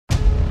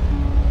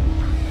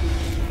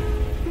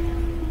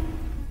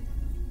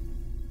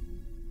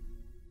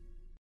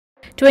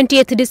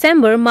20th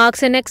December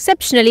marks an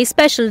exceptionally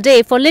special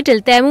day for little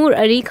Taimur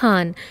Ali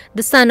Khan,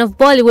 the son of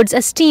Bollywood's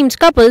esteemed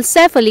couple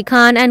Saif Ali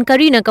Khan and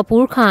Kareena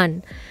Kapoor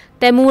Khan.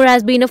 Taimur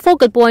has been a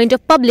focal point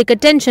of public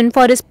attention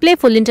for his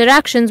playful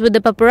interactions with the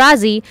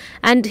paparazzi,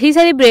 and he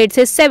celebrates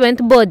his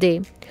 7th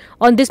birthday.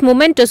 On this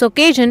momentous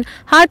occasion,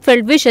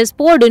 heartfelt wishes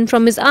poured in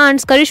from his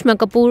aunts Karishma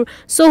Kapoor,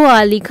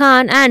 Soha Ali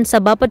Khan and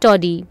Saba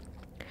Pataudi.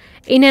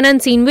 In an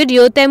unseen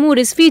video, Taimur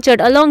is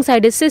featured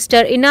alongside his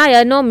sister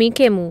Inaya Nomi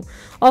Kemu,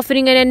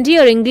 offering an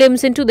endearing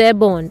glimpse into their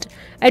bond.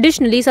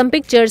 Additionally, some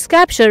pictures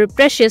capture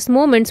precious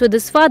moments with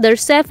his father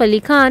Saif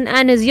Ali Khan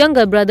and his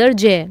younger brother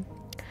Jay.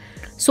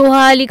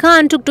 Soha Ali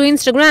Khan took to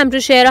Instagram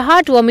to share a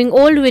heartwarming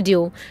old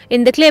video.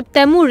 In the clip,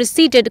 Taimur is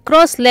seated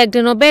cross-legged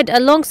in a bed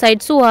alongside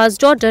Soha's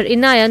daughter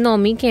Inaya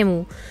Nomi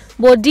Kemu,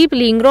 both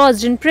deeply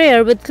engrossed in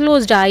prayer with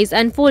closed eyes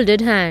and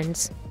folded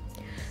hands.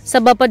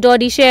 Saba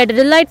Pataudi shared a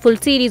delightful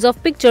series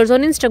of pictures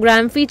on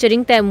Instagram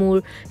featuring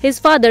Taimur, his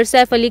father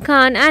Saif Ali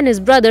Khan and his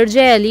brother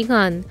Jay Ali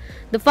Khan.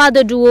 The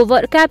father duo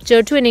were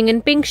captured twinning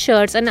in pink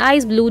shirts and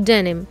ice blue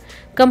denim,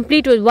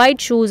 complete with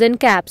white shoes and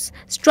caps,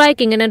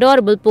 striking an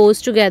adorable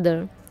pose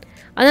together.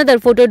 Another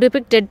photo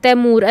depicted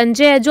Taimur and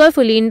Jay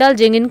joyfully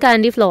indulging in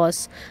candy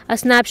floss. A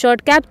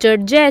snapshot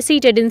captured Jay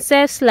seated in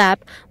Saif's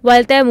lap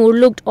while Taimur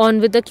looked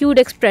on with a cute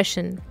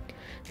expression.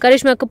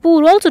 Karishma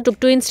Kapoor also took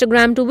to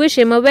Instagram to wish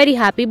him a very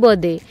happy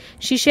birthday.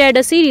 She shared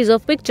a series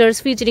of pictures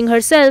featuring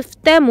herself,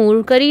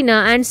 Taimur,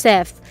 Kareena and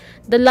Saif.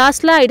 The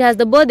last slide has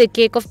the birthday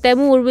cake of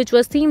Taimur, which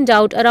was themed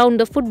out around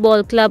the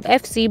football club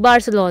FC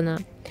Barcelona,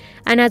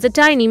 and has a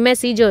tiny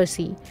Messi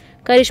jersey.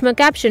 Karishma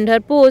captioned her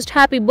post,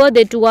 "Happy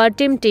birthday to our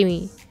Tim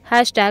Timmy.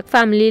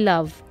 #family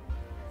love."